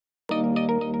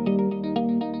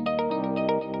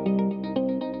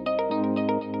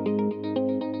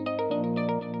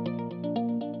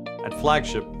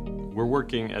Flagship, we're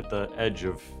working at the edge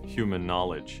of human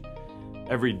knowledge.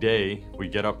 Every day, we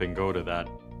get up and go to that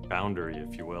boundary,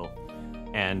 if you will,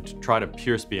 and try to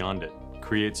pierce beyond it,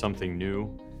 create something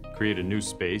new, create a new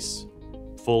space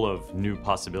full of new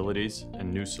possibilities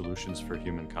and new solutions for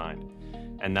humankind.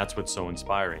 And that's what's so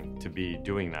inspiring, to be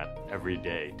doing that every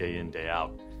day, day in, day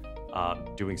out,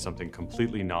 doing something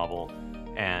completely novel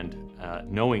and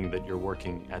knowing that you're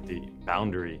working at the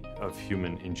boundary of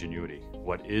human ingenuity,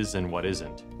 what is and what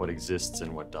isn't, what exists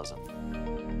and what doesn't.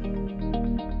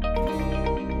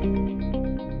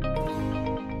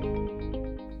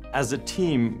 As a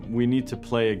team, we need to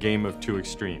play a game of two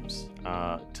extremes,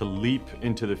 to leap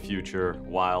into the future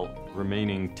while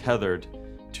remaining tethered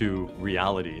to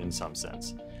reality in some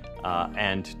sense,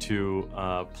 and to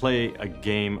play a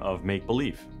game of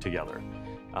make-believe together,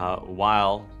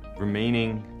 while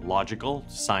remaining logical,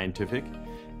 scientific,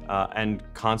 and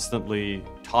constantly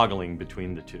toggling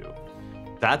between the two.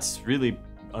 That's really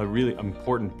a really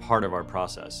important part of our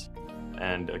process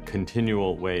and a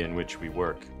continual way in which we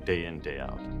work day in, day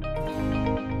out.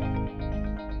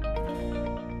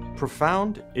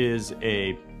 Profound is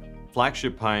a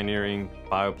flagship pioneering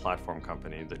bioplatform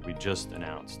company that we just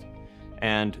announced.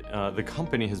 And the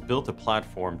company has built a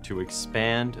platform to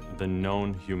expand the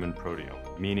known human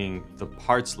proteome, meaning the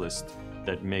parts list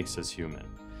that makes us human.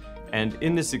 And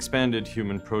in this expanded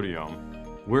human proteome,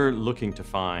 we're looking to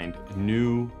find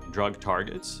new drug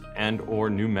targets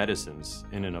and/or new medicines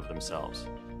in and of themselves.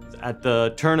 At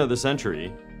the turn of the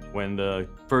century, when the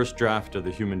first draft of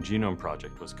the Human Genome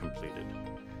Project was completed,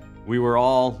 we were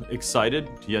all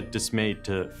excited yet dismayed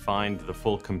to find the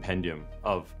full compendium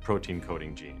of protein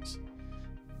coding genes.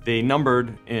 They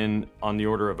numbered on the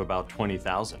order of about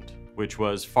 20,000, which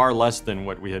was far less than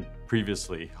what we had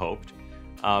previously hoped.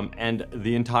 And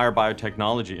the entire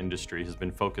biotechnology industry has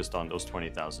been focused on those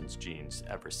 20,000 genes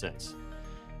ever since.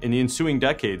 In the ensuing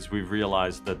decades, we've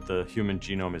realized that the human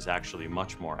genome is actually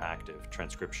much more active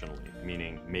transcriptionally,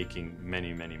 meaning making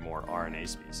many, many more RNA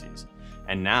species.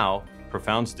 And now,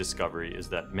 Profound's discovery is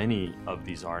that many of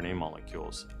these RNA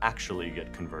molecules actually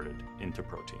get converted into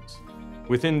proteins.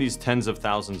 Within these tens of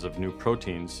thousands of new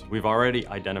proteins, we've already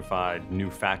identified new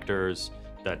factors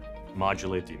that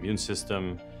modulate the immune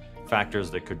system, factors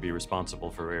that could be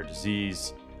responsible for rare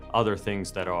disease, other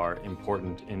things that are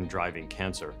important in driving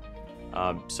cancer.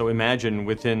 So imagine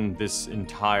within this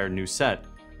entire new set,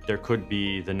 there could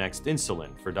be the next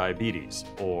insulin for diabetes,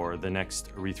 or the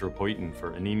next erythropoietin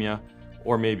for anemia,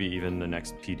 or maybe even the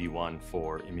next PD-1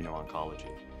 for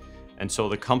immuno-oncology. And so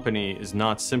the company is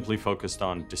not simply focused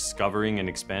on discovering and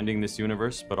expanding this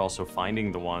universe, but also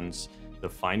finding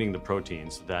the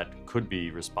proteins that could be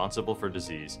responsible for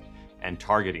disease and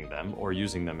targeting them or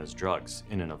using them as drugs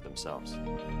in and of themselves.